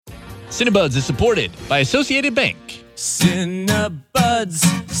Cinebuds is supported by Associated Bank. Cinebuds,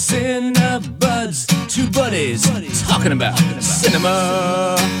 two buddies talking about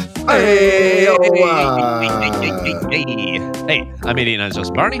cinema. Hey, I'm 89's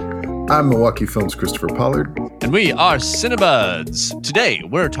Joseph Barney. I'm Milwaukee Films' Christopher Pollard. And we are Cinebuds. Today,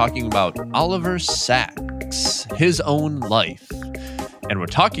 we're talking about Oliver Sacks, his own life. And we're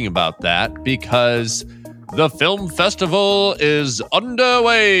talking about that because the film festival is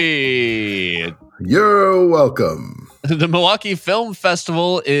underway. You're welcome. The Milwaukee Film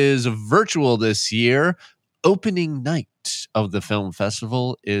Festival is virtual this year. Opening night of the film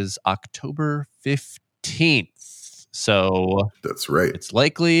festival is October 15th. So that's right. It's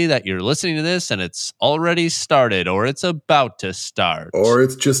likely that you're listening to this and it's already started, or it's about to start. Or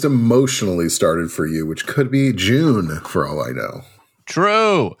it's just emotionally started for you, which could be June for all I know.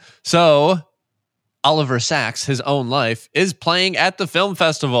 True. So Oliver Sacks, his own life, is playing at the film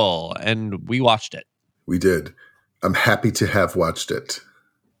festival, and we watched it. We did. I'm happy to have watched it.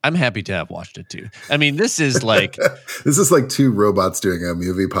 I'm happy to have watched it too. I mean, this is like this is like two robots doing a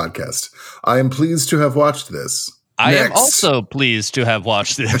movie podcast. I am pleased to have watched this. I am also pleased to have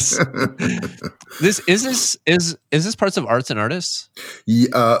watched this. Is this parts of Arts and Artists? Yeah,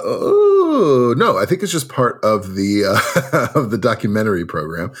 no, I think it's just part of the of the documentary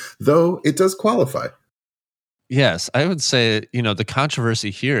program, though it does qualify. Yes, I would say, the controversy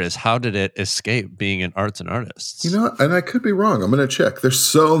here is how did it escape being an Arts and Artists? And I could be wrong. I'm going to check. There's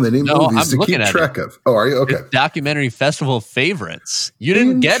so many movies to keep track of. Oh, are you? Okay. It's documentary festival favorites. You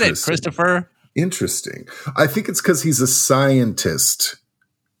didn't get it, Christopher. Interesting. I think it's because he's a scientist.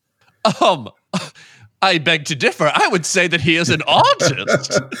 I beg to differ. I would say that he is an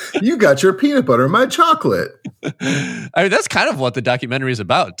artist. You got your peanut butter in my chocolate. I mean, that's kind of what the documentary is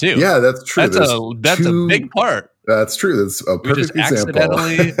about, too. Yeah, that's true. That's a big part. That's true. That's a perfect example.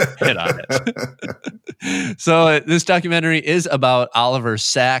 Accidentally hit on it. So this documentary is about Oliver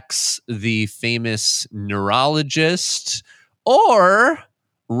Sacks, the famous neurologist or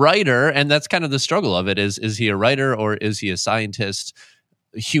writer, and that's kind of the struggle of it. Is he a writer or is he a scientist?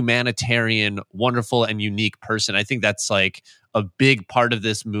 Humanitarian, wonderful and unique person. I think that's like a big part of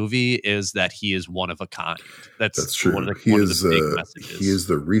this movie is that he is one of a kind. That's true. One of the big messages. He is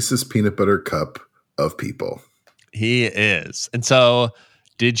the Reese's peanut butter cup of people. He is. And so,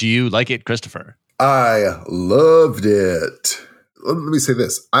 did you like it, Christopher? I loved it. Let me say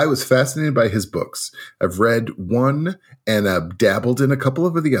this. I was fascinated by his books. I've read one and I've dabbled in a couple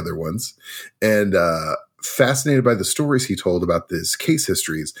of the other ones, and fascinated by the stories he told about his case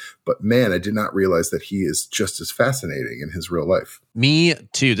histories. But man, I did not realize that he is just as fascinating in his real life. Me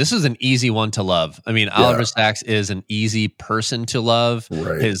too. This is an easy one to love. I mean, Oliver Sacks is an easy person to love.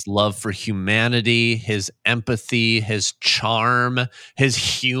 Right. His love for humanity, his empathy, his charm, his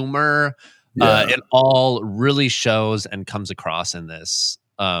humor. It all really shows and comes across in this.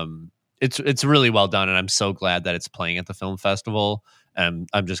 It's really well done, and I'm so glad that it's playing at the film festival. And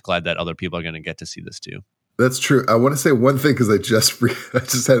I'm just glad that other people are going to get to see this too. That's true. I want to say one thing because I just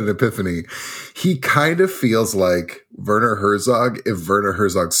had an epiphany. He kind of feels like Werner Herzog if Werner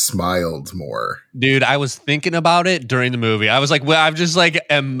Herzog smiled more. Dude, I was thinking about it during the movie. I was like, well, I'm just like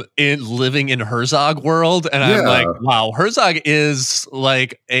living in Herzog world, and I'm like, wow, Herzog is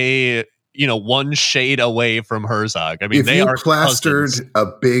like a one shade away from Herzog. I mean, if they are plastered cousins. A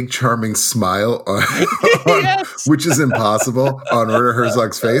big charming smile on yes. which is impossible, on Werner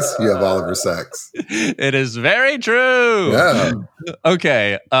Herzog's face, you have Oliver Sacks. It is very true. Yeah.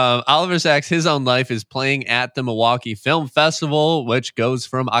 Okay. Oliver Sacks, his own life, is playing at the Milwaukee Film Festival, which goes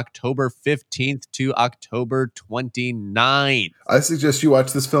from October 15th to October 29th. I suggest you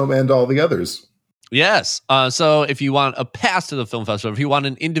watch this film and all the others. Yes. So if you want a pass to the film festival, if you want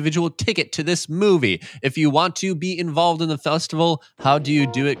an individual ticket to this movie, if you want to be involved in the festival, how do you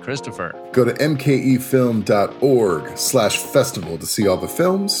do it, Christopher? Go to mkefilm.org/festival to see all the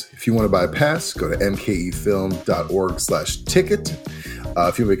films. If you want to buy a pass, go to mkefilm.org/ticket.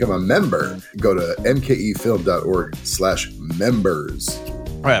 If you become a member, go to mkefilm.org/members.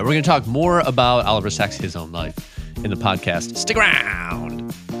 All right. We're going to talk more about Oliver Sacks' his own life in the podcast. Stick around.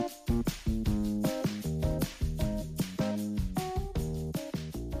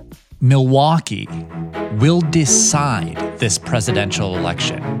 Milwaukee will decide this presidential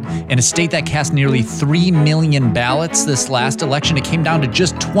election. In a state that cast nearly 3 million ballots this last election, it came down to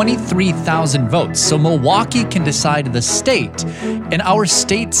just 23,000 votes. So Milwaukee can decide the state, and our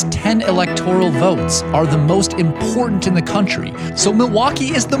state's 10 electoral votes are the most important in the country. So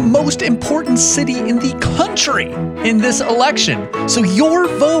Milwaukee is the most important city in the country in this election. So your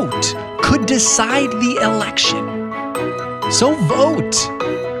vote could decide the election. So vote.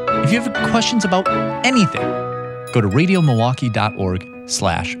 If If you have questions about anything, go to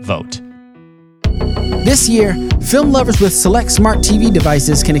radiomilwaukee.org/vote. This year, film lovers with select smart TV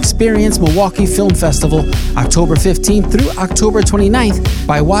devices can experience Milwaukee Film Festival October 15th through October 29th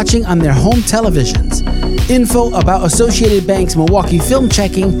by watching on their home televisions. Info about Associated Bank's Milwaukee Film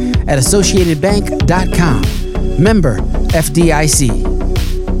Checking at associatedbank.com. Member FDIC.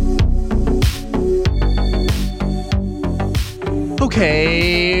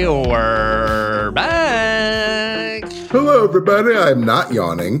 Okay, we're back. Hello, everybody. I'm not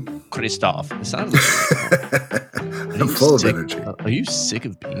yawning. Christoph, it sounds like I'm full of energy. Are you sick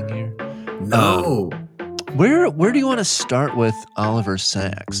of being here? No. Where do you want to start with Oliver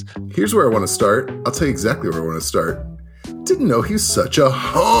Sacks? Here's where I want to start. I'll tell you exactly where I want to start. Didn't know he's such a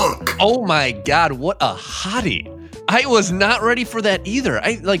hunk. Oh my God, what a hottie. I was not ready for that either.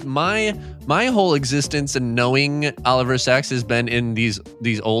 I like my whole existence and knowing Oliver Sacks has been in these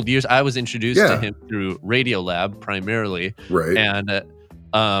old years. I was introduced to him through Radiolab primarily. Right. And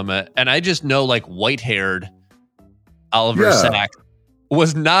I just know like white-haired Oliver Sacks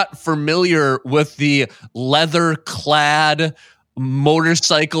was not familiar with the leather-clad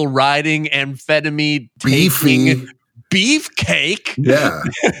motorcycle riding amphetamine taking beefcake. Yeah.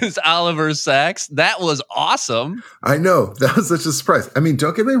 Is Oliver Sacks. That was awesome. I know. That was such a surprise. I mean,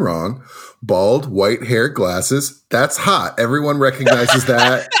 don't get me wrong. Bald, white hair, glasses. That's hot. Everyone recognizes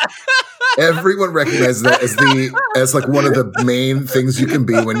that. Everyone recognizes that as like one of the main things you can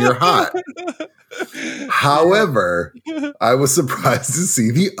be when you're hot. However, I was surprised to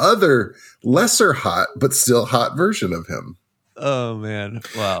see the other lesser hot but still hot version of him. Oh man.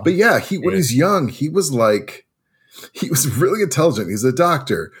 Wow. But yeah, when he's young, he was really intelligent. He's a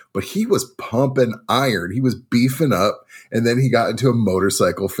doctor, but he was pumping iron. He was beefing up, and then he got into a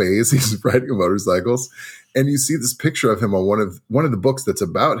motorcycle phase. He's riding motorcycles. And you see this picture of him on one of the books that's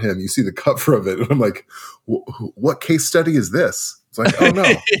about him. You see the cover of it, and I'm like, "What case study is this?" It's like, "Oh no!"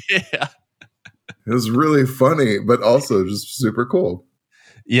 Yeah. It was really funny, but also just super cool.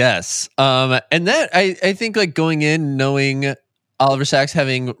 Yes, and that I think like going in knowing Oliver Sacks,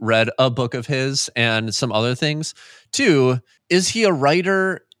 having read a book of his and some other things too. Is he a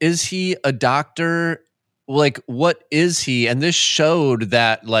writer? Is he a doctor? Like, what is he? And this showed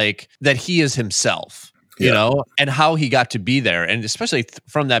that that he is himself. You know, and how he got to be there. And especially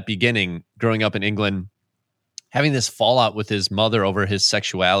from that beginning, growing up in England, having this fallout with his mother over his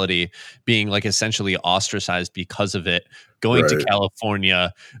sexuality, being like essentially ostracized because of it, going to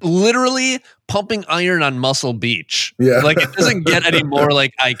California, literally pumping iron on Muscle Beach. Yeah. Like it doesn't get any more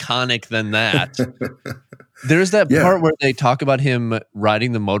like iconic than that. There's that part where they talk about him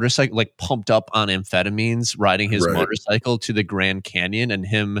riding the motorcycle, like pumped up on amphetamines, riding his motorcycle to the Grand Canyon and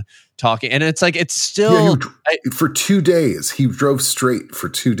him talking. And it's like, it's still... for 2 days. He drove straight for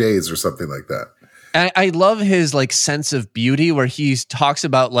 2 days or something like that. I love his like sense of beauty where he talks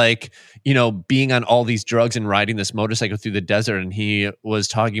about like, you know, being on all these drugs and riding this motorcycle through the desert. And he was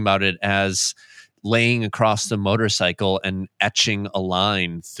talking about it as laying across the motorcycle and etching a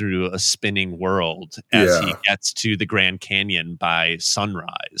line through a spinning world as he gets to the Grand Canyon by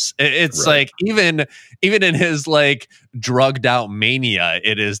sunrise. It's like even in his like drugged out mania,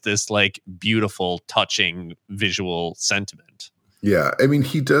 it is this like beautiful, touching visual sentiment. Yeah. I mean,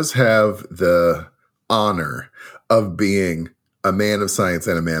 he does have the honor of being a man of science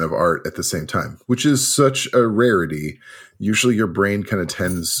and a man of art at the same time, which is such a rarity. Usually your brain kind of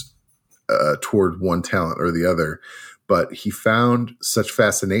tends toward one talent or the other, but he found such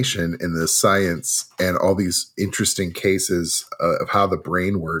fascination in the science and all these interesting cases of how the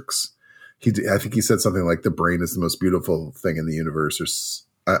brain works. I think he said something like the brain is the most beautiful thing in the universe.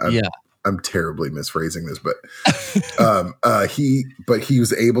 I'm terribly misphrasing this, but he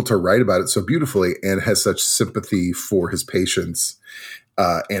was able to write about it so beautifully and has such sympathy for his patients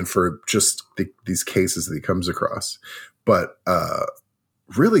and for just these cases that he comes across. But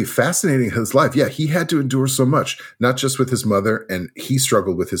really fascinating his life. Yeah, he had to endure so much, not just with his mother, and he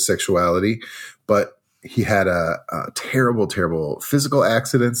struggled with his sexuality, but he had a terrible, terrible physical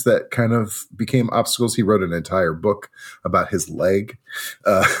accidents that kind of became obstacles. He wrote an entire book about his leg.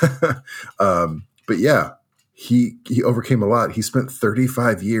 But yeah, he overcame a lot. He spent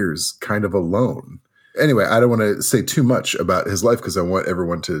 35 years kind of alone. Anyway, I don't want to say too much about his life because I want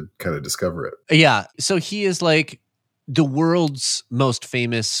everyone to kind of discover it. Yeah. So he is like the world's most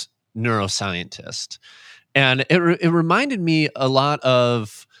famous neuroscientist. And it reminded me a lot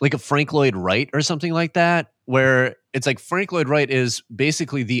of like a Frank Lloyd Wright or something like that, where it's like Frank Lloyd Wright is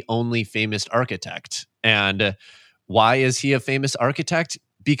basically the only famous architect. And why is he a famous architect?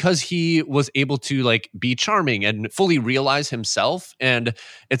 because he was able to like be charming and fully realize himself. And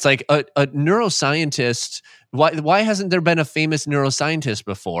it's like a neuroscientist. Why hasn't there been a famous neuroscientist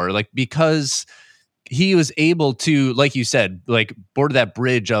before? Like, because he was able to, like you said, like board that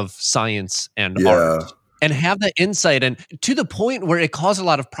bridge of science and art and have that insight, and to the point where it caused a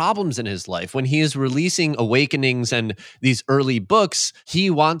lot of problems in his life. When he is releasing Awakenings and these early books, he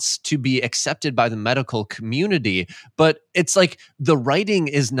wants to be accepted by the medical community, but it's like the writing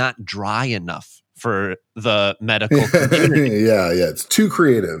is not dry enough for the medical community. Yeah, it's too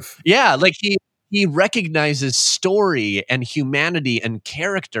creative. Yeah, like he recognizes story and humanity and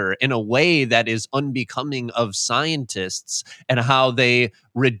character in a way that is unbecoming of scientists, and how they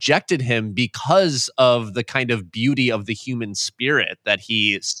rejected him because of the kind of beauty of the human spirit that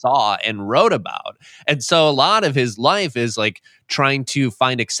he saw and wrote about. And so a lot of his life is like trying to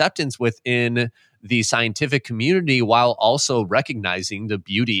find acceptance within the scientific community while also recognizing the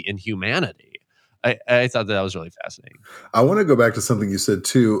beauty in humanity. I thought that was really fascinating. I want to go back to something you said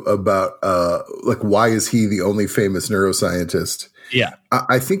too about like, why is he the only famous neuroscientist? Yeah.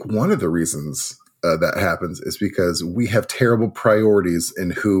 I think one of the reasons that happens is because we have terrible priorities in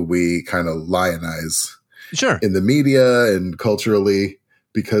who we kind of lionize in the media and culturally,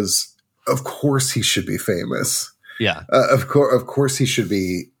 because of course he should be famous. Yeah. Of course he should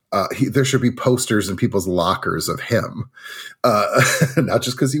be. There should be posters in people's lockers of him, not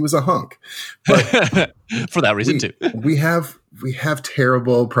just because he was a hunk, but for that reason too. We have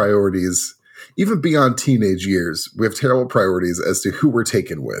terrible priorities, even beyond teenage years. We have terrible priorities as to who we're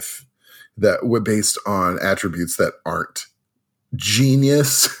taken with, that we're based on attributes that aren't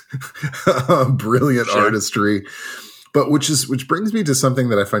genius, brilliant artistry, but which brings me to something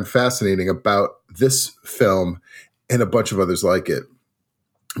that I find fascinating about this film and a bunch of others like it.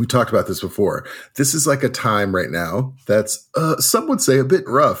 We talked about this before. This is like a time right now that's, some would say, a bit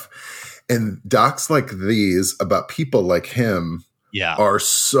rough. And docs like these about people like him are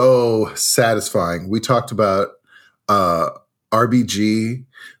so satisfying. We talked about RBG.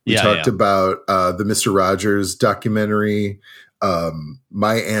 We talked about the Mr. Rogers documentary,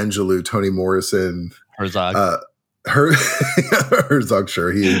 Maya Angelou, Toni Morrison. Herzog. Herzog,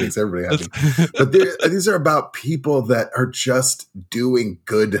 sure, he makes everybody happy. But these are about people that are just doing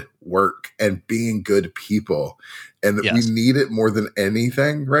good work and being good people. And we need it more than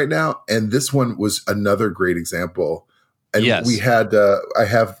anything right now. And this one was another great example. And we had, I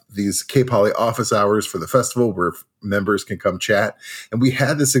have these K-Poly office hours for the festival where members can come chat. And we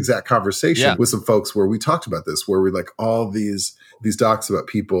had this exact conversation with some folks where we talked about this, where we like all these docs about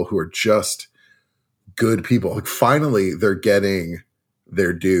people who are just good people. Like, finally they're getting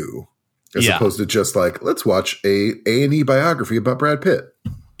their due, as opposed to just like, let's watch a A&E biography about Brad Pitt.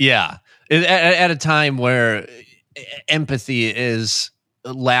 Yeah. At a time where empathy is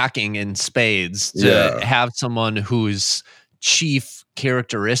lacking in spades, to have someone whose chief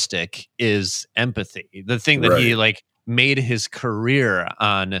characteristic is empathy. The thing that he like made his career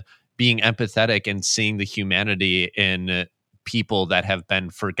on, being empathetic and seeing the humanity in people that have been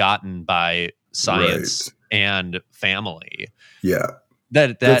forgotten by science and family. Yeah.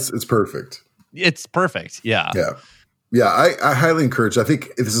 It's perfect. It's perfect. Yeah. Yeah. Yeah. I highly encourage. I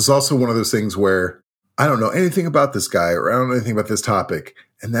think this is also one of those things where I don't know anything about this guy, or I don't know anything about this topic.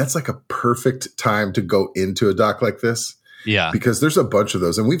 And that's like a perfect time to go into a doc like this. Yeah. Because there's a bunch of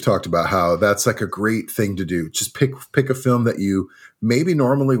those. And we've talked about how that's like a great thing to do. Just pick a film that you maybe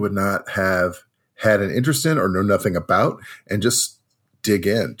normally would not have had an interest in or know nothing about, and just dig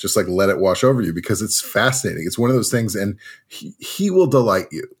in, just like let it wash over you, because it's fascinating. It's one of those things, and he will delight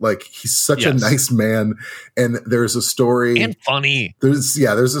you. Like, he's such a nice man. And there's a story, and funny. There's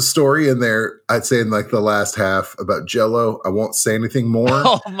a story in there, I'd say in like the last half, about Jell-O. I won't say anything more.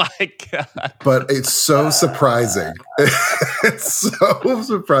 Oh my God. But it's so surprising. It's so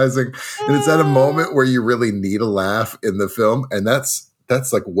surprising. And it's at a moment where you really need a laugh in the film. And that's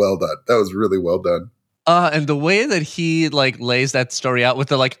like well done. That was really well done. And the way that he like lays that story out with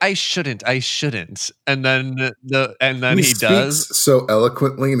the like, I shouldn't, and then he does so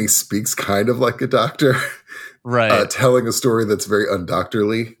eloquently, and he speaks kind of like a doctor, right? Telling a story that's very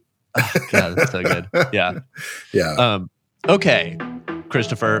undoctorly. Oh, God, that's so good. Yeah, yeah. Okay,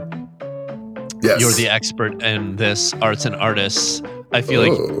 Christopher. Yes, you're the expert in this, arts and artists. I feel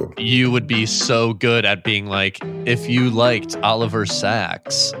like you would be so good at being like, if you liked Oliver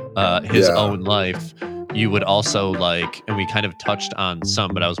Sacks, his own life, you would also like, and we kind of touched on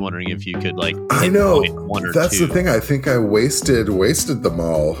some, but I was wondering if you could like, I know one or that's two. The thing. I think I wasted them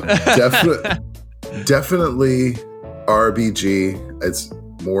all. Definitely RBG. It's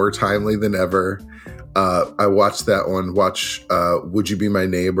more timely than ever. I watched that one. Watch Would You Be My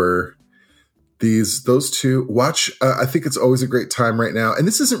Neighbor? Those two. Watch. I think it's always a great time right now. And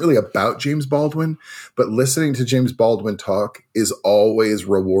this isn't really about James Baldwin, but listening to James Baldwin talk is always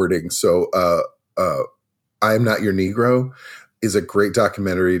rewarding. So I Am Not Your Negro is a great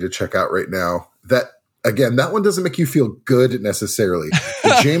documentary to check out right now. That one doesn't make you feel good necessarily.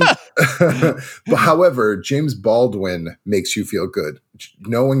 But however, James Baldwin makes you feel good.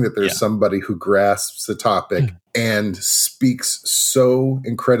 Knowing that there's somebody who grasps the topic and speaks so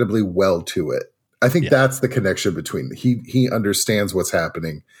incredibly well to it. I think that's the connection between he understands what's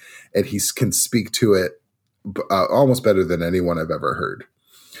happening and he can speak to it almost better than anyone I've ever heard.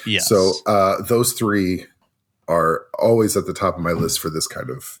 Yes. So those three are always at the top of my list for this kind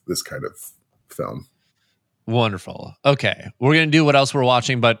of film. Wonderful. Okay. We're going to do what else we're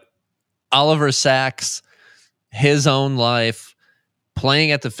watching, but Oliver Sacks, his own life,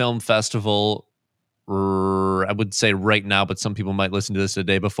 playing at the film festival, I would say right now, but some people might listen to this the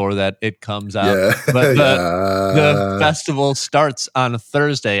day before that it comes out. Yeah. But the festival starts on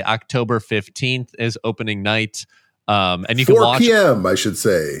Thursday, October 15th is opening night. And you can 4 watch p.m., I should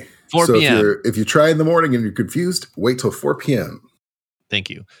say. 4 so p.m. if you try in the morning and you're confused, wait till 4 p.m. Thank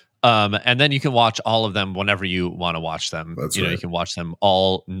you. And then you can watch all of them whenever you want to watch them. That's you right. You can watch them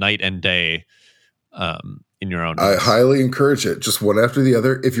all night and day in your own I house. highly encourage it. Just one after the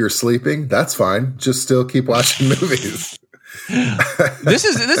other. If you're sleeping, that's fine. Just still keep watching movies. This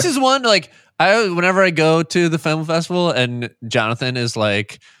is one like whenever I go to the film festival and Jonathan is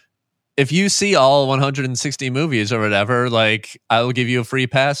like, if you see all 160 movies or whatever, like I will give you a free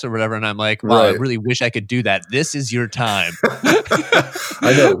pass or whatever. And I'm like, wow, Right. I really wish I could do that. This is your time.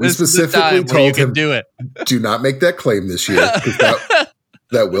 I know. We This is the specifically time where you told can him, do it. do not make that claim this year. 'Cause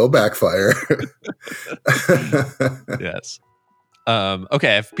that will backfire. Yes.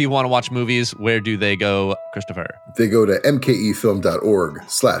 Okay. If people want to watch movies, where do they go, Christopher? They go to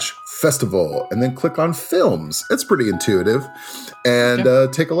mkefilm.org/festival and then click on films. It's pretty intuitive.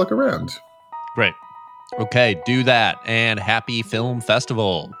 And take a look around. Great. Okay. Do that. And happy film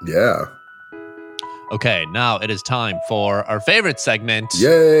festival. Yeah. Okay. Now it is time for our favorite segment.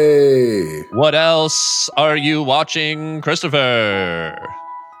 Yay. What else are you watching, Christopher?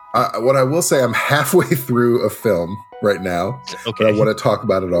 What I will say, I'm halfway through a film right now, Okay. but I want to talk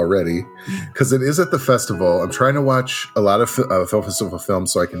about it already because it is at the festival. I'm trying to watch a lot of film festival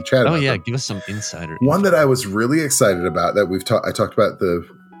films so I can chat Oh about yeah, them. give us some insider. One that I was really excited about that I talked about the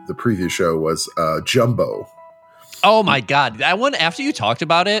preview show was Jumbo. Oh my god, that one! After you talked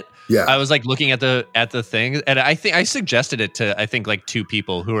about it, Yeah. I was like looking at the thing, and I think I suggested it to like two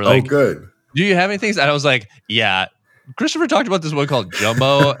people who were Oh, like, good. "Do you have any things?" And I was like, "Yeah." Christopher talked about this one called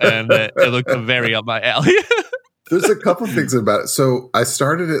Jumbo, and it looked very up my alley. There's a couple things about it. So I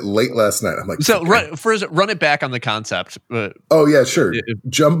started it late last night. I'm like, So run it back on the concept. oh yeah, sure. It-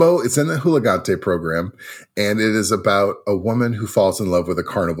 Jumbo, it's in the Huligante program, and it is about a woman who falls in love with a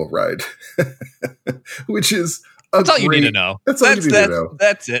carnival ride, which is That's all you need to know. That's all you need to know.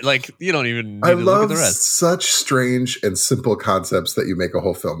 That's it. Like you don't even need I to look at love the rest. such strange and simple concepts that you make a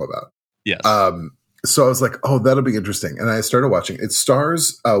whole film about. Yes. So I was like, oh, that'll be interesting. And I started watching. It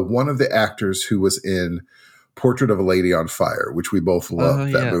stars one of the actors who was in Portrait of a Lady on Fire, which we both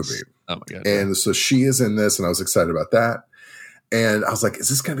loved that yes. movie. Oh my god. And so she is in this, and I was excited about that. And I was like, is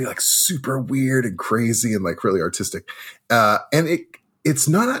this going to be like super weird and crazy and like really artistic? And it's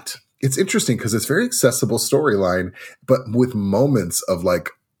not. It's interesting because it's very accessible storyline, but with moments of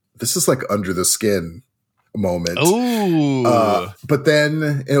like, this is like under the skin moment. Ooh. But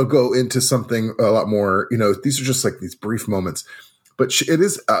then it'll go into something a lot more, these are just like these brief moments. But it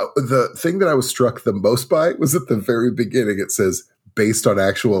is the thing that I was struck the most by was at the very beginning. It says based on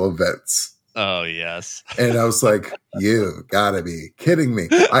actual events. Oh yes. And I was like, you gotta be kidding me.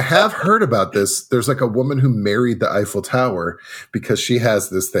 I have heard about this. There's like a woman who married the Eiffel Tower because she has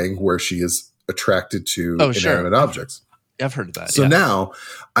this thing where she is attracted to inanimate objects. I've heard of that. So yeah. now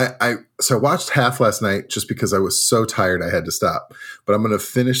I watched half last night just because I was so tired I had to stop. But I'm going to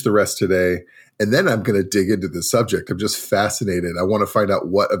finish the rest today, and then I'm going to dig into the subject. I'm just fascinated. I want to find out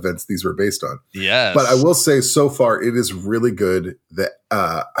what events these were based on. Yes. But I will say so far it is really good. That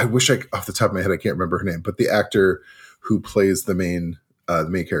I wish off the top of my head I can't remember her name, but the actor who plays the main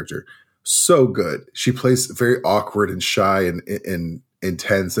character, so good. She plays very awkward and shy and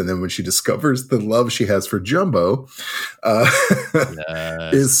intense, and then when she discovers the love she has for Jumbo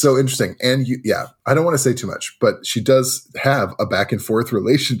Yes. is so interesting. And I don't want to say too much, but she does have a back and forth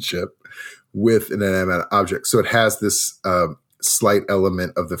relationship with an inanimate object, so it has this slight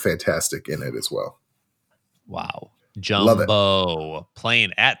element of the fantastic in it as well. Wow. Jumbo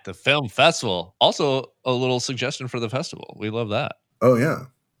playing at the film festival. Also, a little suggestion for the festival. We love that. Oh yeah.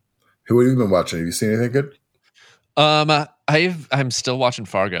 Who have you been watching? Have you seen anything good? I'm still watching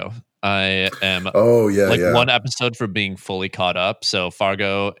Fargo. I am one episode for being fully caught up. So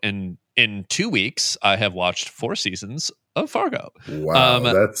Fargo, in 2 weeks, I have watched 4 seasons of Fargo. Wow,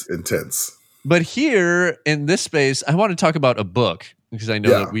 that's intense. But here in this space, I want to talk about a book because I know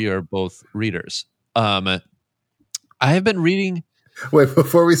that we are both readers. I have been reading. Wait,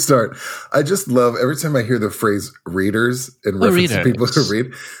 before we start, I just love every time I hear the phrase readers in reference to people who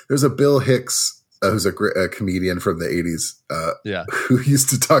read. There's a Bill Hicks, who's a comedian from the 80s, who used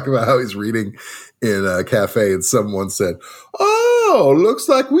to talk about how he's reading in a cafe, and someone said, "Oh, looks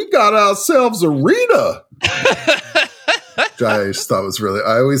like we got ourselves a reader." Which I just thought was really,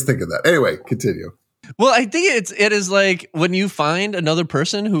 I always think of that. Anyway, continue. Well, I think it is like when you find another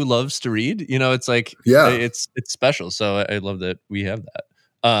person who loves to read, it's like, it's special. So I love that we have that.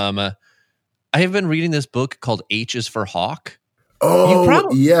 I have been reading this book called H is for Hawk.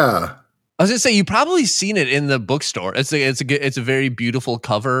 Oh, yeah. I was gonna say, you've probably seen it in the bookstore. It's a very beautiful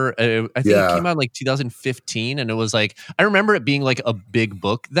cover. I think it came out in like 2015, and it was like, I remember it being like a big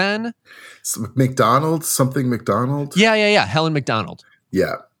book then. McDonald. Yeah. Helen McDonald.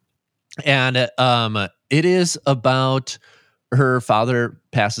 Yeah. And it is about her father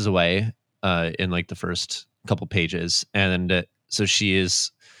passes away in like the first couple pages, and so she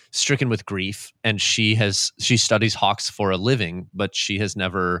is stricken with grief, and she studies hawks for a living, but she has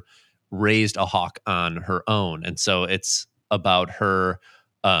never raised a hawk on her own. And so it's about her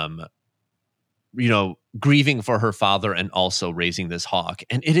grieving for her father and also raising this hawk.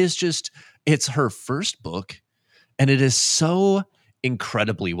 And it's her first book, and it is so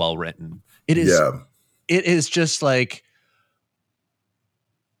incredibly well written. It is just like,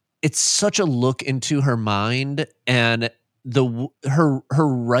 it's such a look into her mind, and her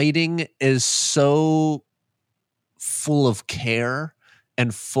writing is so full of care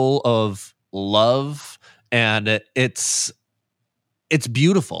and full of love, and it's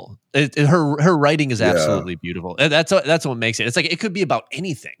beautiful. Her writing is absolutely beautiful, and that's what makes it. It's like it could be about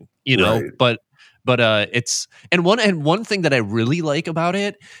anything, right. but it's one thing that I really like about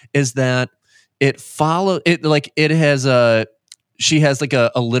it is that she has like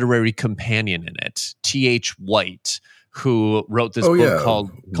a literary companion in it, T.H. White, who wrote this book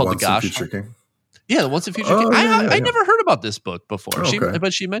called The Gosh. Yeah, the Once and Future King. I never heard about this book before,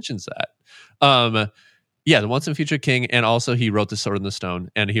 but she mentions that. The Once and Future King, and also he wrote The Sword in the Stone,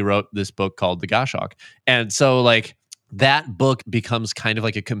 and he wrote this book called The Goshawk. And so like that book becomes kind of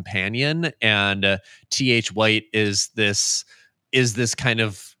like a companion, and T.H. White is this kind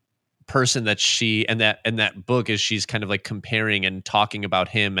of person that that book is, she's kind of like comparing and talking about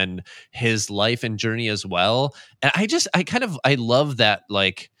him and his life and journey as well. And I love that,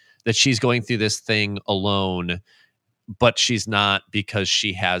 like, that she's going through this thing alone, but she's not, because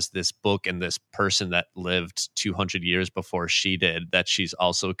she has this book and this person that lived 200 years before she did that she's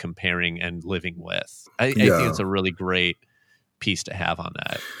also comparing and living with. I think it's a really great piece to have on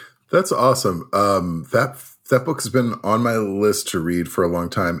that. That's awesome. That book has been on my list to read for a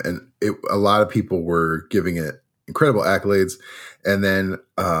long time, and a lot of people were giving it incredible accolades. And then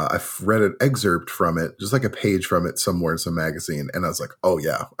I've read an excerpt from it, just like a page from it somewhere in some magazine. And I was like, oh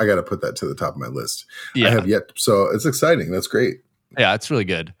yeah, I got to put that to the top of my list. Yeah. I have yet. So it's exciting. That's great. Yeah, it's really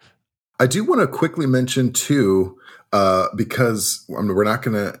good. I do want to quickly mention too, because we're not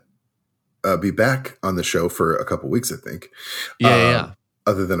going to be back on the show for a couple weeks, I think. Yeah.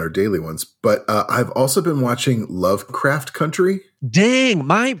 Other than our daily ones. But I've also been watching Lovecraft Country. Dang,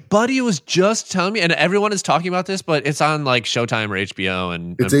 my buddy was just telling me, and everyone is talking about this, but it's on like Showtime or HBO.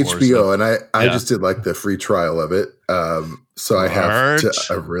 And it's HBO, and I just did like the free trial of it. So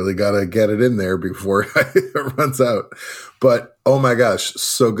I really got to get it in there before it runs out. But oh my gosh,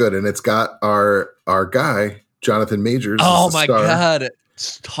 so good. And it's got our guy, Jonathan Majors. Oh my God.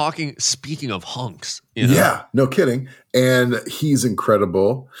 Speaking of hunks, yeah, no kidding, and he's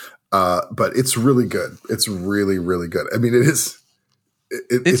incredible. But it's really good. It's really, really good. I mean, it is.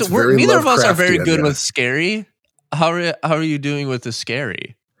 It's very neither of us are very good with scary. How are you doing with the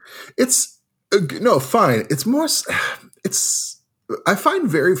scary? It's fine. It's more. I find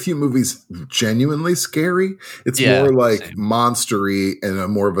very few movies genuinely scary. It's more like monstery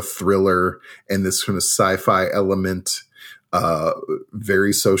and more of a thriller and this kind of sci-fi element.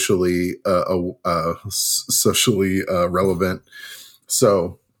 Very socially relevant.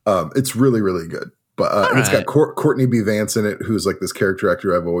 So it's really, really good. But it's got Courtney B. Vance in it, who's like this character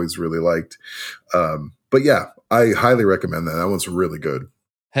actor I've always really liked. But yeah, I highly recommend that. That one's really good.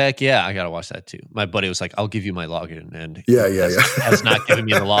 Heck yeah, I gotta watch that too. My buddy was like, "I'll give you my login," and Yeah. has not given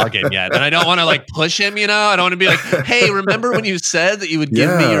me the login yet. And I don't want to like push him, I don't want to be like, "Hey, remember when you said that you would give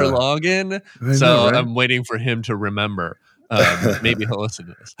me your login?" I know, right? I'm waiting for him to remember. Maybe he'll listen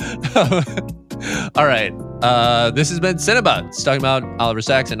to this. All right. This has been Cinebuds, talking about Oliver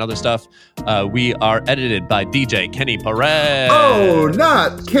Sacks and other stuff. We are edited by DJ Kenny Perez. Oh,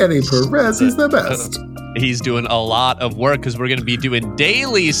 not Kenny Perez. He's the best. He's doing a lot of work because we're going to be doing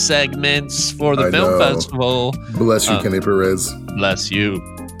daily segments for the I film know. festival. Bless you, Kenny Perez. Bless you.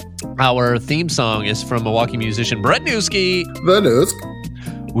 Our theme song is from Milwaukee musician Brett Newski. The news.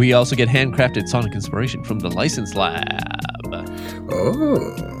 We also get handcrafted sonic inspiration from the License Lab.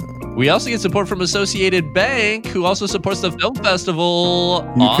 Oh. We also get support from Associated Bank, who also supports the film festival.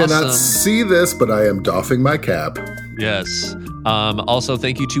 You Awesome. cannot see this, but I am doffing my cap. Yes. Also,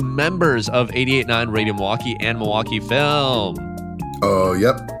 thank you to members of 88.9 Radio Milwaukee and Milwaukee Film. Oh,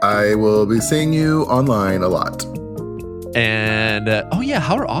 yep. I will be seeing you online a lot. And,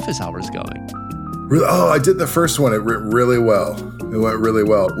 how are office hours going? I did the first one. It went really well.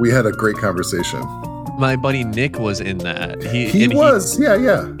 We had a great conversation. My buddy Nick was in that. He was.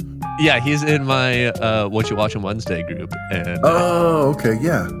 Yeah. Yeah, he's in my What You Watch on Wednesday group. And, Oh, okay.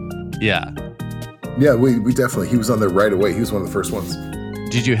 Yeah. yeah. Yeah, we definitely. He was on there right away. He was one of the first ones.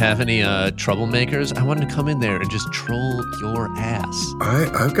 Did you have any troublemakers? I wanted to come in there and just troll your ass.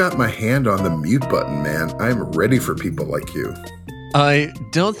 I've got my hand on the mute button, man. I'm ready for people like you. I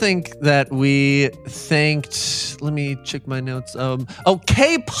don't think that we thanked. Let me check my notes.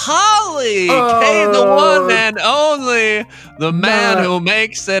 K Polly, K the one and only, the man who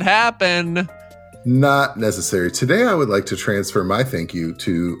makes it happen. Not necessary. Today, I would like to transfer my thank you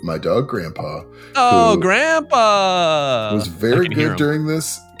to my dog, Grandpa. Oh, who Grandpa was very I can hear good him. during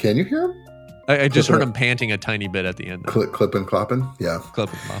this. Can you hear him? I just heard Clipping him panting a tiny bit at the end. Clipping, clopping. Yeah.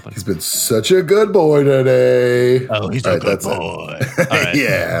 Clipping, flopping. He's been such a good boy today. Oh, he's All a right, good that's it. boy. All right.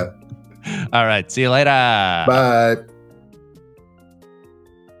 Yeah. All right. See you later. Bye.